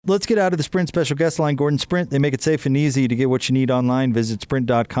let's get out of the Sprint special guest line. Gordon, Sprint, they make it safe and easy to get what you need online. Visit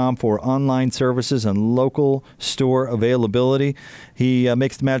sprint.com for online services and local store availability. He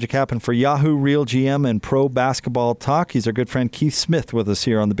makes the magic happen for Yahoo, RealGM, and Pro Basketball Talk. He's our good friend Keith Smith with us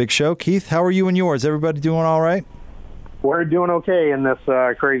here on The Big Show. Keith, how are you and yours? Everybody doing all right? We're doing okay in this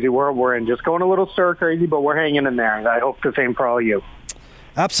crazy world we're in. Just going a little stir crazy, but we're hanging in there. And I hope the same for all of you.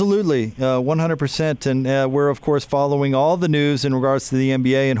 Absolutely, 100%. And we're, of course, following all the news in regards to the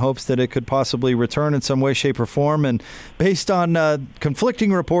NBA in hopes that it could possibly return in some way, shape, or form. And based on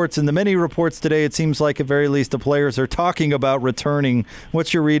conflicting reports and the many reports today, it seems like at very least the players are talking about returning.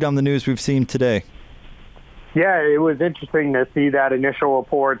 What's your read on the news we've seen today? Yeah, it was interesting to see that initial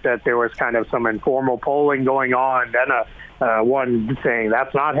report that there was kind of some informal polling going on, then one saying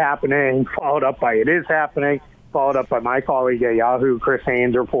that's not happening, followed up by it is happening, followed up by my colleague at Yahoo, Chris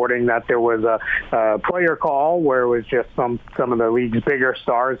Haynes, reporting that there was a player call where it was just some of the league's bigger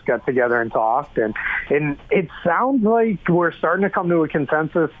stars got together and talked. And it sounds like we're starting to come to a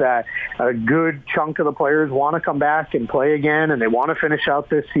consensus that a good chunk of the players want to come back and play again, and they want to finish out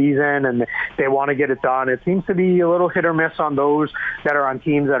this season, and they want to get it done. It seems to be a little hit or miss on those that are on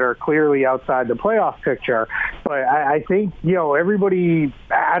teams that are clearly outside the playoff picture. But I think, everybody,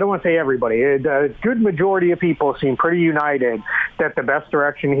 I don't want to say everybody, a good majority of people seem pretty united that the best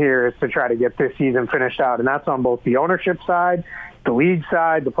direction here is to try to get this season finished out. And that's on both the ownership side, the league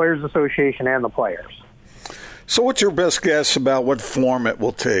side, the Players Association, and the players. So what's your best guess about what form it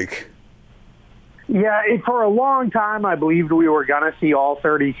will take? Yeah, for a long time, I believed we were going to see all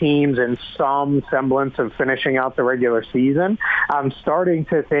 30 teams in some semblance of finishing out the regular season. I'm starting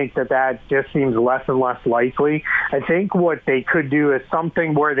to think that just seems less and less likely. I think what they could do is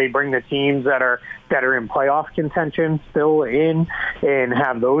something where they bring the teams that are in playoff contention still in and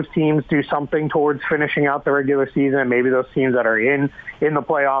have those teams do something towards finishing out the regular season. Maybe those teams that are in the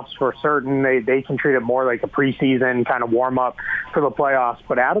playoffs for certain, they can treat it more like a preseason kind of warm-up for the playoffs.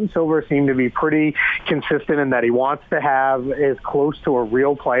 But Adam Silver seemed to be pretty consistent in that he wants to have as close to a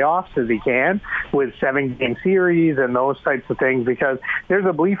real playoffs as he can with 7-game series and those types of things, because there's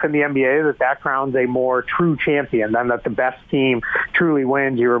a belief in the NBA that crowns a more true champion than that the best team truly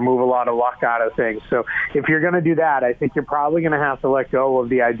wins. You remove a lot of luck out of things. So if you're going to do that, I think you're probably going to have to let go of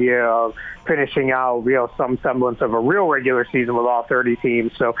the idea of finishing out some semblance of a real regular season with all 30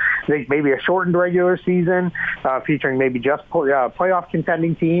 teams. So I think maybe a shortened regular season featuring maybe just playoff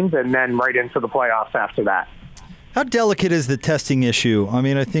contending teams and then right into the playoffs after that. How delicate is the testing issue? I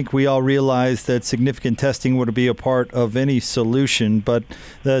mean, I think we all realize that significant testing would be a part of any solution, but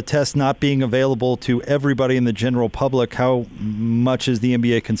the test not being available to everybody in the general public, how much is the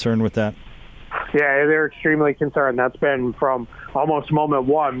NBA concerned with that? Yeah, they're extremely concerned. That's been from almost moment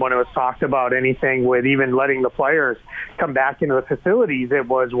one when it was talked about anything with even letting the players come back into the facilities. It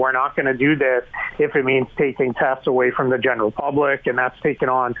was, we're not going to do this if it means taking tests away from the general public, and that's taken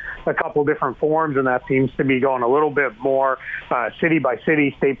on a couple different forms, and that seems to be going a little bit more city by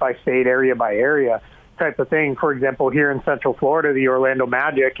city, state by state, area by area type of thing. For example, here in Central Florida, the Orlando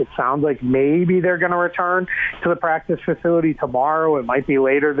Magic, it sounds like maybe they're going to return to the practice facility tomorrow. It might be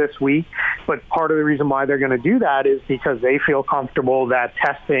later this week. But part of the reason why they're going to do that is because they feel comfortable that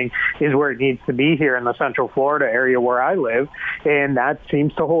testing is where it needs to be here in the Central Florida area where I live. And that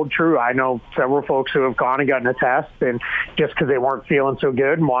seems to hold true. I know several folks who have gone and gotten a test, and just because they weren't feeling so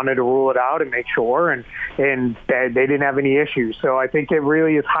good and wanted to rule it out and make sure, and they didn't have any issues. So I think it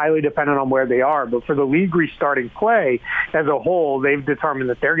really is highly dependent on where they are. But for the league restarting play as a whole, they've determined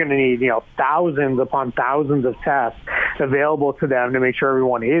that they're going to need thousands upon thousands of tests available to them to make sure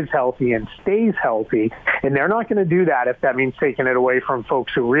everyone is healthy and stays healthy. And they're not going to do that if that means taking it away from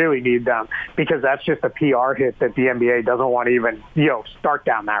folks who really need them, because that's just a PR hit that the NBA doesn't want to even start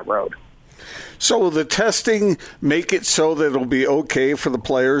down that road. So will the testing make it so that it'll be okay for the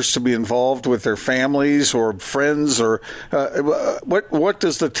players to be involved with their families or friends, or what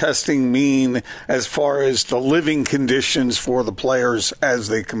does the testing mean as far as the living conditions for the players as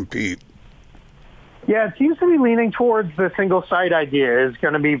they compete? Yeah, it seems to be leaning towards the single site idea is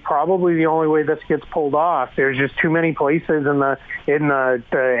going to be probably the only way this gets pulled off. There's just too many places in the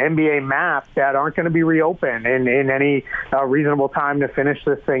NBA map that aren't going to be reopened in any reasonable time to finish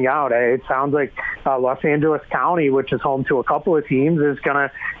this thing out. It sounds like Los Angeles County, which is home to a couple of teams, is going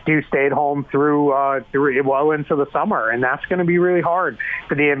to do stay at home through well into the summer, and that's going to be really hard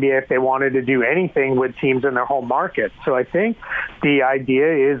for the NBA if they wanted to do anything with teams in their home market. So I think the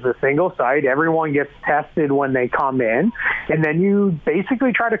idea is a single site. Everyone gets tested when they come in, and then you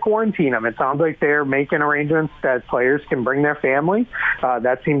basically try to quarantine them. It sounds like they're making arrangements that players can bring their family.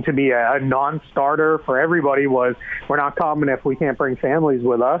 That seemed to be a non-starter for everybody, was we're not coming if we can't bring families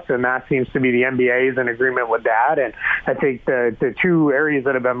with us, and that seems to be the NBA is in agreement with that. And I think the two areas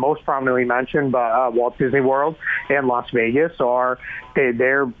that have been most prominently mentioned by Walt Disney World and Las Vegas are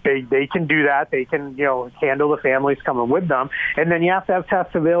they can do that. They can, handle the families coming with them. And then you have to have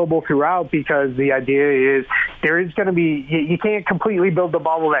tests available throughout, because the idea is there is going to be, you can't completely build the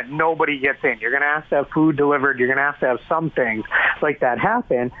bubble that nobody gets in. You're going to have food delivered. You're going to have some things like that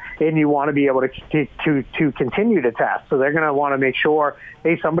happen, and you want to be able to continue to test. So they're going to want to make sure,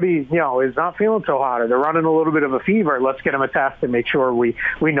 hey, somebody, is not feeling so hot, or they're running a little bit of a fever. Let's get them a test and make sure we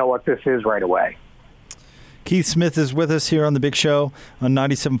know what this is right away. Keith Smith is with us here on The Big Show on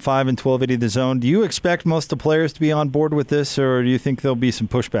 97.5 and 1280 The Zone. Do you expect most of the players to be on board with this, or do you think there'll be some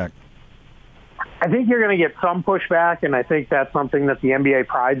pushback? I think you're going to get some pushback, and I think that's something that the NBA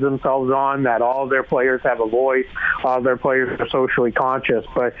prides themselves on, that all of their players have a voice, all of their players are socially conscious.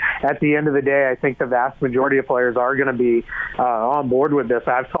 But at the end of the day, I think the vast majority of players are going to be on board with this.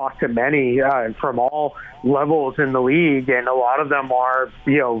 I've talked to many from all levels in the league, and a lot of them are,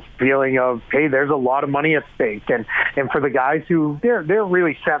 feeling of, hey, there's a lot of money at stake. And for the guys who, they're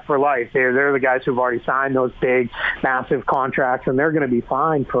really set for life. They're the guys who've already signed those big, massive contracts, and they're going to be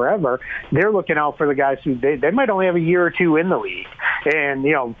fine forever. They're looking out for the guys who they might only have a year or two in the league, and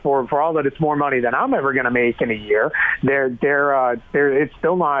for all that it's more money than I'm ever going to make in a year, it's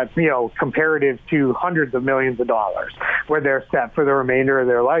still not comparative to hundreds of millions of dollars where they're set for the remainder of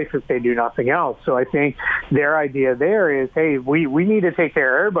their life if they do nothing else. So I think their idea there is, hey, we need to take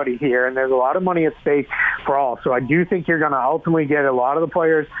care of everybody here, and there's a lot of money at stake for all. So I do think you're going to ultimately get a lot of the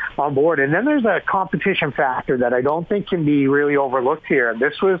players on board, and then there's a competition factor that I don't think can be really overlooked here.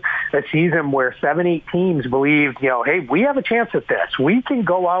 This was a season where 7-8 teams believed, hey, we have a chance at this. We can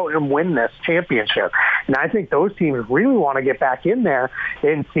go out and win this championship. And I think those teams really want to get back in there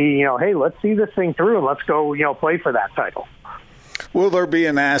and see, hey, let's see this thing through and let's go, play for that title. Will there be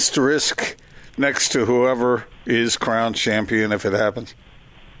an asterisk next to whoever is crowned champion if it happens?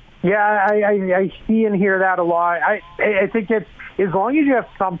 Yeah, I see and hear that a lot. I think it's, as long as you have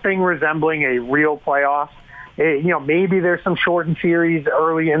something resembling a real playoff, maybe there's some shortened series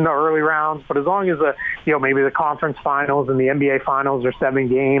early in the early rounds, but as long as maybe the conference finals and the NBA finals are 7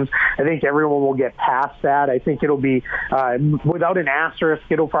 games, I think everyone will get past that. I think it'll be, without an asterisk,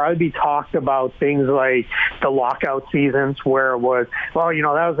 it'll probably be talked about things like the lockout seasons where it was, that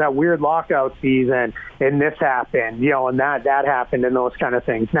was that weird lockout season and this happened, and that happened and those kind of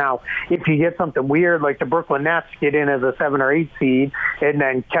things. Now, if you get something weird like the Brooklyn Nets get in as a 7 or 8 seed and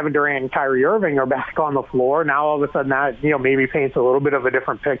then Kevin Durant and Kyrie Irving are back on the floor, now all of a sudden that maybe paints a little bit of a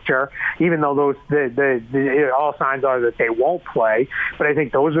different picture, even though those all signs are that they won't play. But I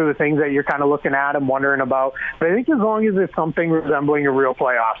think those are the things that you're kind of looking at and wondering about. But I think as long as it's something resembling a real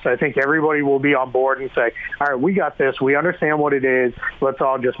playoffs, I think everybody will be on board and say, all right, we got this. We understand what it is. Let's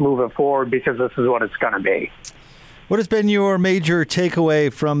all just move it forward because this is what it's going to be. What has been your major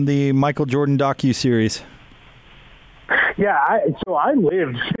takeaway from the Michael Jordan docuseries? Yeah, I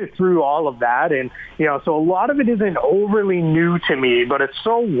lived through all of that, and so a lot of it isn't overly new to me, but it's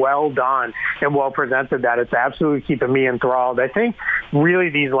so well done and well presented that it's absolutely keeping me enthralled. I think really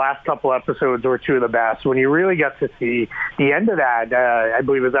these last couple episodes were two of the best. When you really got to see the end of that, I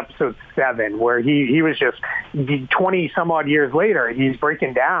believe it was episode 7, where he was just 20 some odd years later, he's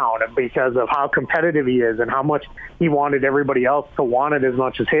breaking down because of how competitive he is and how much he wanted everybody else to want it as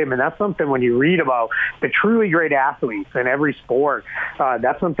much as him. And that's something when you read about the truly great athletes in every sport,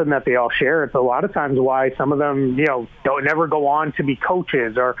 that's something that they all share. It's a lot of times why some of them, don't never go on to be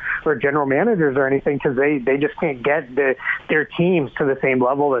coaches or general managers or anything, because they just can't get their teams to the same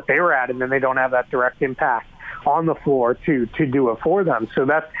level that they were at, and then they don't have that direct impact on the floor to do it for them. So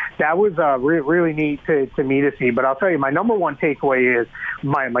that was really neat to me to see. But I'll tell you, my number one takeaway is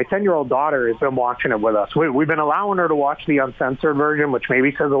my 10-year-old daughter has been watching it with us. We've been allowing her to watch the uncensored version, which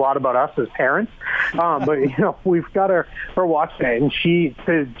maybe says a lot about us as parents. But we've got her watching it,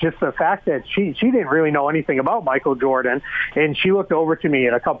 and just the fact that she didn't really know anything about Michael Jordan, and she looked over to me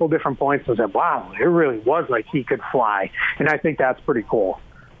at a couple different points and said, "Wow, it really was like he could fly," and I think that's pretty cool.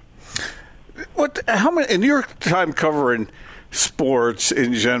 How many in your time covering sports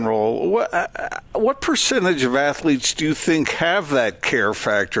in general? What percentage of athletes do you think have that care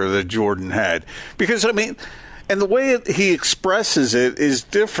factor that Jordan had? Because And the way he expresses it is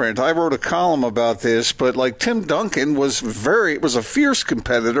different. I wrote a column about this, but like Tim Duncan was a fierce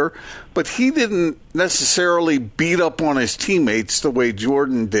competitor, but he didn't necessarily beat up on his teammates the way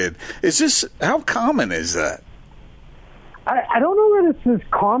Jordan did. How common is that? I don't know that it's as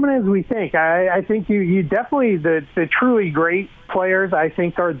common as we think. I think you definitely, the truly great players, I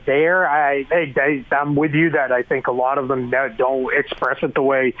think, are there. I'm with you that I think a lot of them don't express it the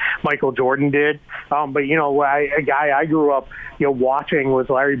way Michael Jordan did. But, a guy I grew up, watching was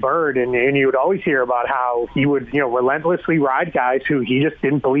Larry Bird, and you would always hear about how he would, relentlessly ride guys who he just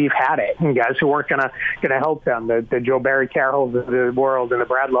didn't believe had it, and guys who weren't gonna help them. The Joe Barry Carrolls of the world and the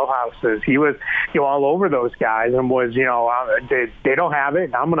Brad Lowhouses. He was, all over those guys and was, they don't have it,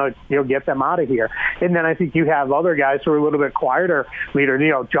 and I'm gonna, get them out of here. And then I think you have other guys who are a little bit quieter leaders.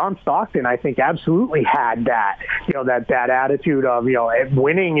 John Stockton, I think, absolutely had that, that attitude of,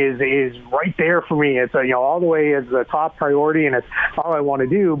 winning is right there for me. It's all the way as the top priority, and it's all I want to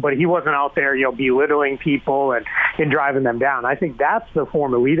do. But he wasn't out there, belittling people and driving them down. I think that's the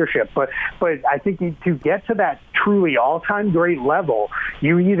form of leadership. But I think to get to that truly all-time great level,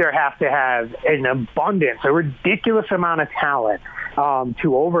 you either have to have an abundance, a ridiculous amount of talent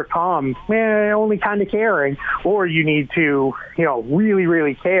to overcome only kind of caring, or you need to, really,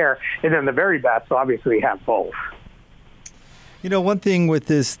 really care. And then the very best, obviously, have both. One thing with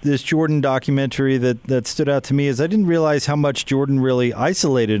this Jordan documentary that stood out to me is I didn't realize how much Jordan really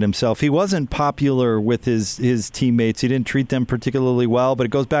isolated himself. He wasn't popular with his teammates. He didn't treat them particularly well, but it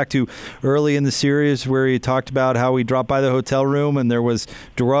goes back to early in the series where he talked about how he dropped by the hotel room and there was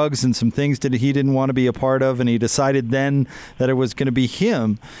drugs and some things that he didn't want to be a part of, and he decided then that it was going to be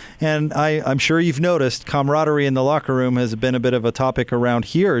him. And I'm sure you've noticed camaraderie in the locker room has been a bit of a topic around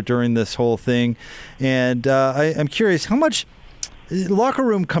here during this whole thing. And I'm curious, how much locker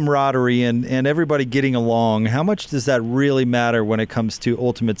room camaraderie and everybody getting along, how much does that really matter when it comes to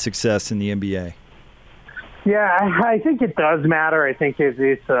ultimate success in the NBA? Yeah, I think it does matter. I think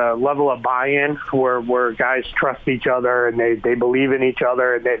it's a level of buy-in where guys trust each other and they believe in each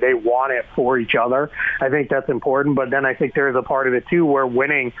other and they want it for each other. I think that's important. But then I think there's a part of it, too, where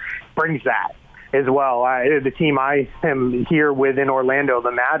winning brings that as well. The team I am here with in Orlando,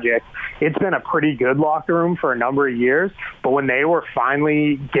 the Magic, it's been a pretty good locker room for a number of years, but when they were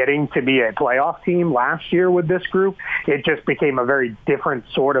finally getting to be a playoff team last year with this group, it just became a very different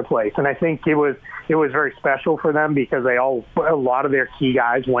sort of place. And I think it was very special for them because a lot of their key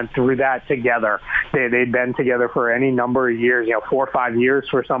guys went through that together. They'd been together for any number of years, 4 or 5 years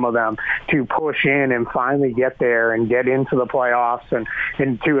for some of them, to push in and finally get there and get into the playoffs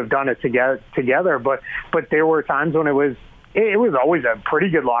and to have done it together. But there were times when it was always a pretty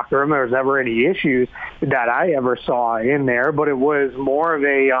good locker room. There was never any issues that I ever saw in there, but it was more of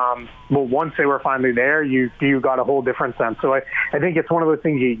a, once they were finally there, you got a whole different sense. So I think it's one of those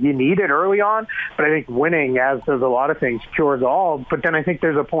things you need it early on, but I think winning, as does a lot of things, cures all. But then I think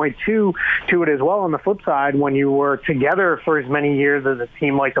there's a point, too, to it as well on the flip side. When you were together for as many years as a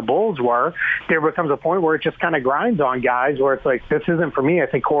team like the Bulls were, there becomes a point where it just kind of grinds on guys where it's like, this isn't for me. I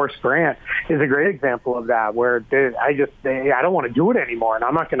think Horace Grant is a great example of that, where I don't want to do it anymore, and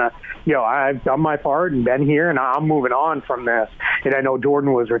I'm not going to, I've done my part and been here, and I'm moving on from this. And I know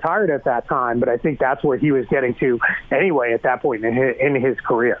Jordan was retired at that time, but I think that's where he was getting to anyway at that point in his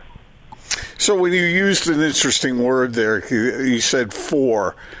career. So when you used an interesting word there, you said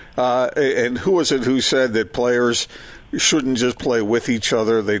for, and who was it who said that players shouldn't just play with each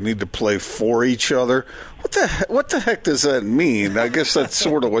other, they need to play for each other? What the heck does that mean? I guess that's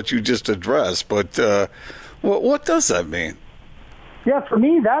sort of what you just addressed, but what does that mean? Yeah, for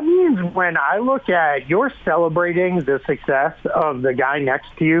me, that means when I look at you're celebrating the success of the guy next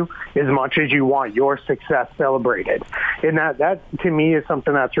to you as much as you want your success celebrated. And that to me, is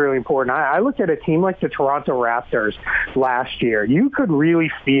something that's really important. I look at a team like the Toronto Raptors last year. You could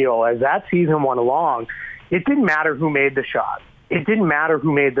really feel, as that season went along, it didn't matter who made the shots. It didn't matter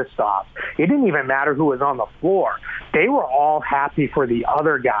who made the stops. It didn't even matter who was on the floor. They were all happy for the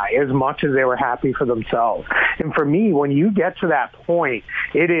other guy as much as they were happy for themselves. And for me, when you get to that point,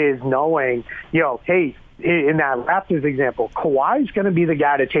 it is knowing, hey, in that Raptors example, Kawhi's going to be the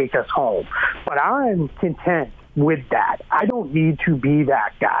guy to take us home. But I'm content with that. I don't need to be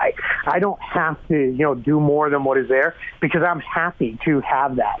that guy. I don't have to, do more than what is there because I'm happy to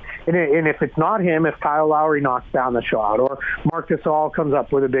have that. And if it's not him, if Kyle Lowry knocks down the shot or Marc Gasol comes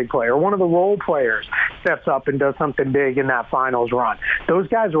up with a big play or one of the role players steps up and does something big in that finals run, those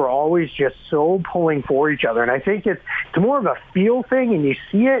guys were always just so pulling for each other. And I think it's more of a feel thing, and you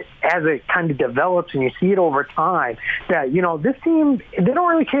see it as it kind of develops and you see it over time that, this team, they don't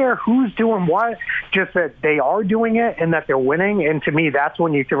really care who's doing what, just that they are are doing it and that they're winning. And to me, that's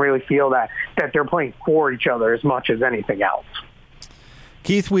when you can really feel that they're playing for each other as much as anything else.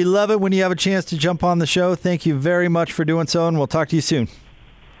 Keith, we love it when you have a chance to jump on the show. Thank you very much for doing so, and we'll talk to you soon.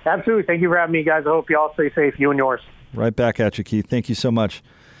 Absolutely. Thank you for having me, guys. I hope you all stay safe, you and yours. Right back at you, Keith. Thank you so much.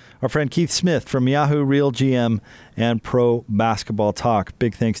 Our friend Keith Smith from Yahoo, RealGM, and Pro Basketball Talk.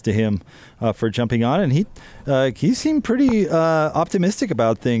 Big thanks to him for jumping on. And he seemed pretty optimistic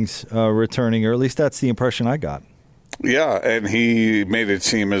about things returning, or at least that's the impression I got. Yeah, and he made it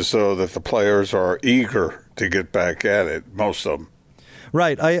seem as though that the players are eager to get back at it, most of them.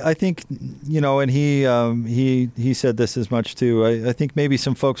 Right. I think, and he said this as much too. I think maybe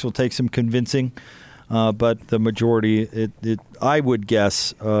some folks will take some convincing, but the majority, I would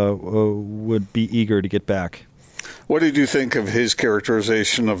guess, would be eager to get back. What did you think of his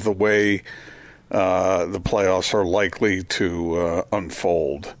characterization of the way the playoffs are likely to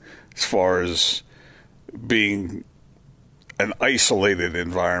unfold, as far as being an isolated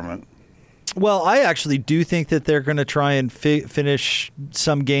environment? Well, I actually do think that they're going to try and finish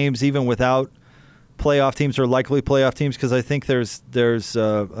some games even without playoff teams or likely playoff teams, because I think there's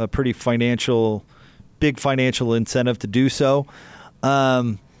a pretty big financial incentive to do so.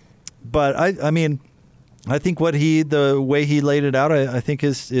 But I mean, I think the way he laid it out, I think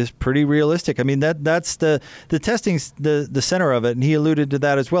is pretty realistic. I mean, that's the testing's the center of it, and he alluded to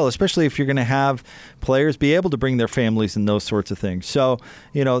that as well, especially if you're going to have players be able to bring their families and those sorts of things. So,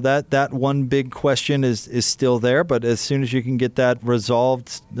 that one big question is still there, but as soon as you can get that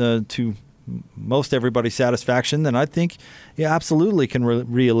resolved to most everybody's satisfaction, then I think you absolutely can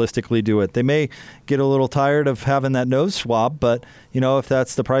realistically do it. They may get a little tired of having that nose swab, but if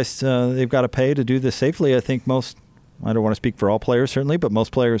that's the price they've got to pay to do this safely, I think I don't want to speak for all players certainly, but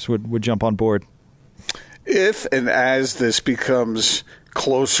most players would jump on board. If and as this becomes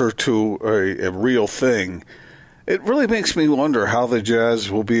closer to a real thing, it really makes me wonder how the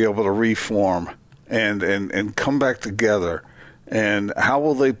Jazz will be able to reform and come back together. And how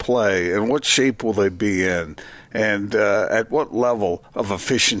will they play, and what shape will they be in, and at what level of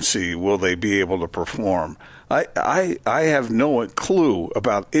efficiency will they be able to perform? I have no clue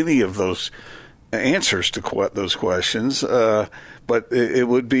about any of those answers to those questions, but it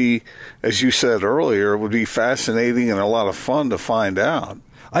would be, as you said earlier, it would be fascinating and a lot of fun to find out.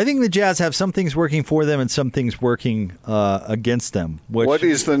 I think the Jazz have some things working for them and some things working against them. What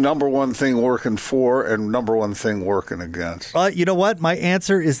is the number one thing working for and number one thing working against? You know what? My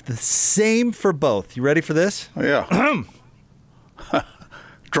answer is the same for both. You ready for this? Yeah.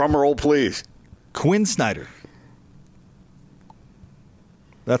 Drum roll, please. Quinn Snyder.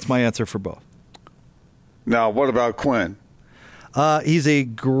 That's my answer for both. Now, what about Quinn? He's a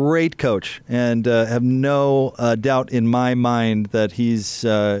great coach, and have no doubt in my mind that he's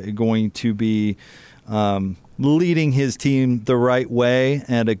going to be leading his team the right way.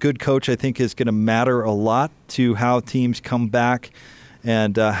 And a good coach, I think, is going to matter a lot to how teams come back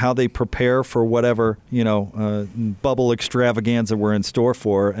and how they prepare for whatever bubble extravaganza we're in store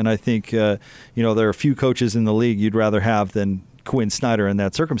for. And I think there are a few coaches in the league you'd rather have than Quinn Snyder in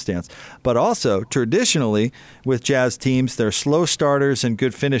that circumstance. But also, traditionally, with Jazz teams, they're slow starters and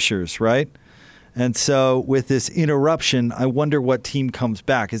good finishers, right? And so with this interruption, I wonder what team comes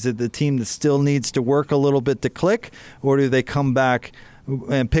back. Is it the team that still needs to work a little bit to click, or do they come back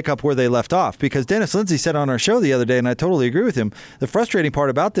and pick up where they left off? Because Dennis Lindsay said on our show the other day, and I totally agree with him, the frustrating part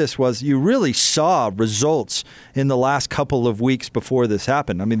about this was you really saw results in the last couple of weeks before this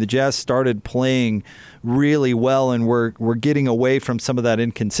happened. I mean, the Jazz started playing really well, and we're getting away from some of that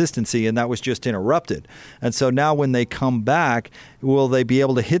inconsistency, and that was just interrupted. And so now when they come back, will they be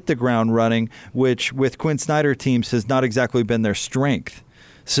able to hit the ground running, which with Quinn Snyder teams has not exactly been their strength.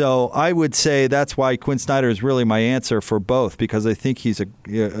 So I would say that's why Quinn Snyder is really my answer for both, because I think he's a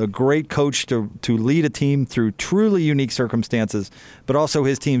great coach to lead a team through truly unique circumstances, but also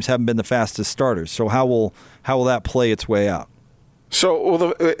his teams haven't been the fastest starters. So how will that play its way out?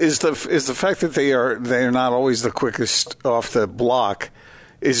 So is the fact that they are not always the quickest off the block,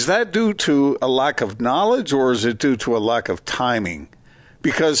 is that due to a lack of knowledge, or is it due to a lack of timing?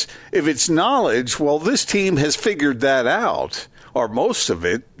 Because if it's knowledge, well, this team has figured that out. Or most of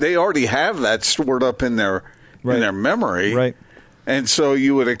it, they already have that stored up in their memory, right? And so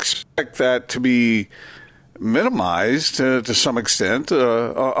you would expect that to be minimized to some extent.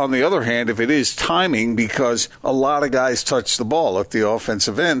 On the other hand, if it is timing, because a lot of guys touch the ball at the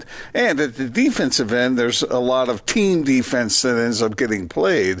offensive end, and at the defensive end, there's a lot of team defense that ends up getting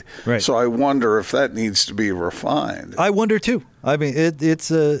played. Right. So I wonder if that needs to be refined. I wonder too. I mean, it's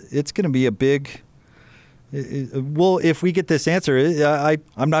going to be a big. Well, if we get this answer,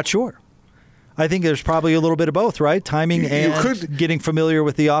 I'm not sure. I think there's probably a little bit of both, right? Timing and getting familiar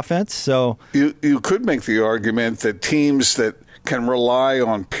with the offense. So you could make the argument that teams that can rely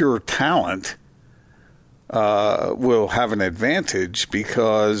on pure talent will have an advantage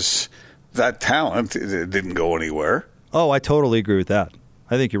because that talent didn't go anywhere. Oh, I totally agree with that.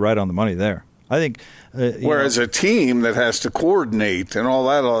 I think you're right on the money there. I think. Whereas a team that has to coordinate and all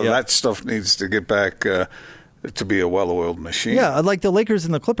that stuff needs to get back to be a well-oiled machine. Yeah, like the Lakers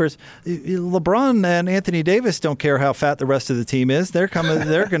and the Clippers, LeBron and Anthony Davis don't care how fat the rest of the team is. They're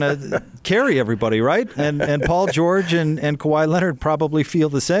going to carry everybody, right? And Paul George and Kawhi Leonard probably feel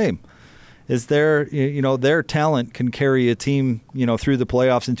the same. Is their talent can carry a team, through the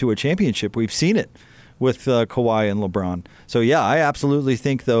playoffs into a championship. We've seen it with Kawhi and LeBron. So, yeah, I absolutely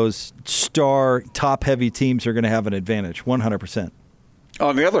think those star, top-heavy teams are going to have an advantage, 100%.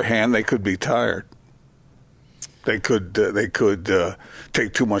 On the other hand, they could be tired. They could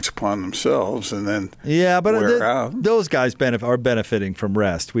take too much upon themselves and then wear out. Those guys are benefiting from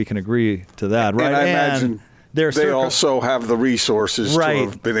rest. We can agree to that, right? And I imagine they also have the resources to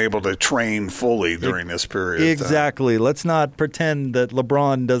have been able to train fully during this period. Exactly. Let's not pretend that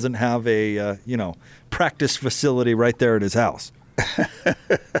LeBron doesn't have a practice facility right there at his house.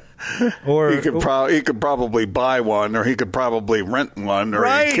 Or he could probably buy one, or he could probably rent one, or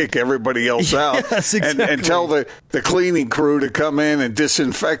he'd kick everybody else out. Yes, exactly. and tell the cleaning crew to come in and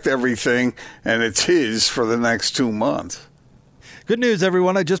disinfect everything, and it's his for the next 2 months. Good news,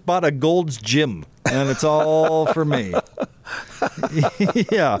 everyone. I just bought a Gold's Gym, and it's all for me.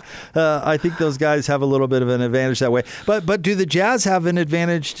 Yeah. I think those guys have a little bit of an advantage that way. But do the Jazz have an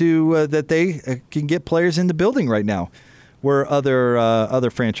advantage to that they can get players in the building right now, where other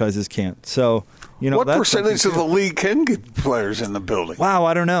franchises can't? So, what percentage of the league can get players in the building? Wow,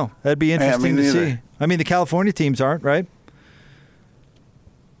 I don't know. That'd be interesting to see. I mean, the California teams aren't, right?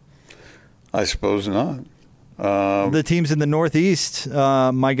 I suppose not. The teams in the Northeast,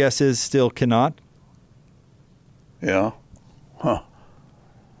 my guess is still cannot. Yeah. Huh.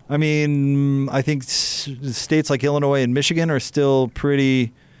 I mean, I think states like Illinois and Michigan are still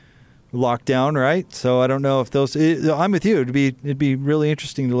pretty locked down, right? So I don't know if those. I'm with you. It'd be really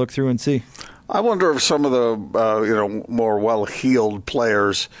interesting to look through and see. I wonder if some of the more well-heeled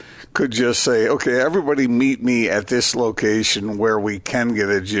players could just say, okay, everybody meet me at this location where we can get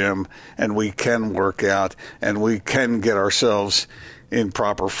a gym and we can work out and we can get ourselves in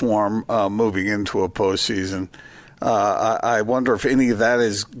proper form moving into a postseason. I wonder if any of that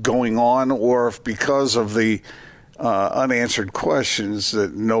is going on, or if because of the unanswered questions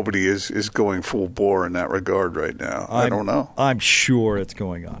that nobody is going full bore in that regard right now. I don't know. I'm sure it's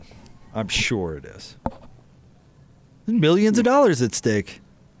going on. I'm sure it is. There's millions of dollars at stake.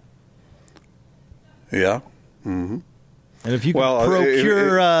 Yeah. Mm-hmm. And if you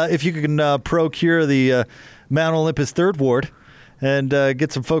can procure the Mount Olympus Third Ward and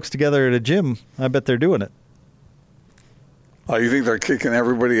get some folks together at a gym, I bet they're doing it. Oh, you think they're kicking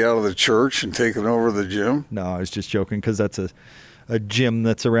everybody out of the church and taking over the gym? No, I was just joking, because that's a gym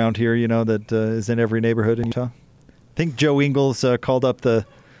that's around here, that is in every neighborhood in Utah. I think Joe Ingles called up the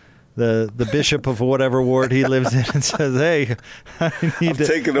bishop of whatever ward he lives in and says, "Hey, I'm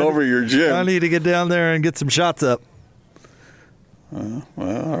taking over your gym. I need to get down there and get some shots up." Well,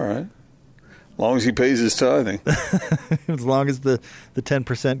 all right. As long as he pays his tithing. As long as the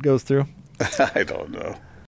 10% goes through. I don't know.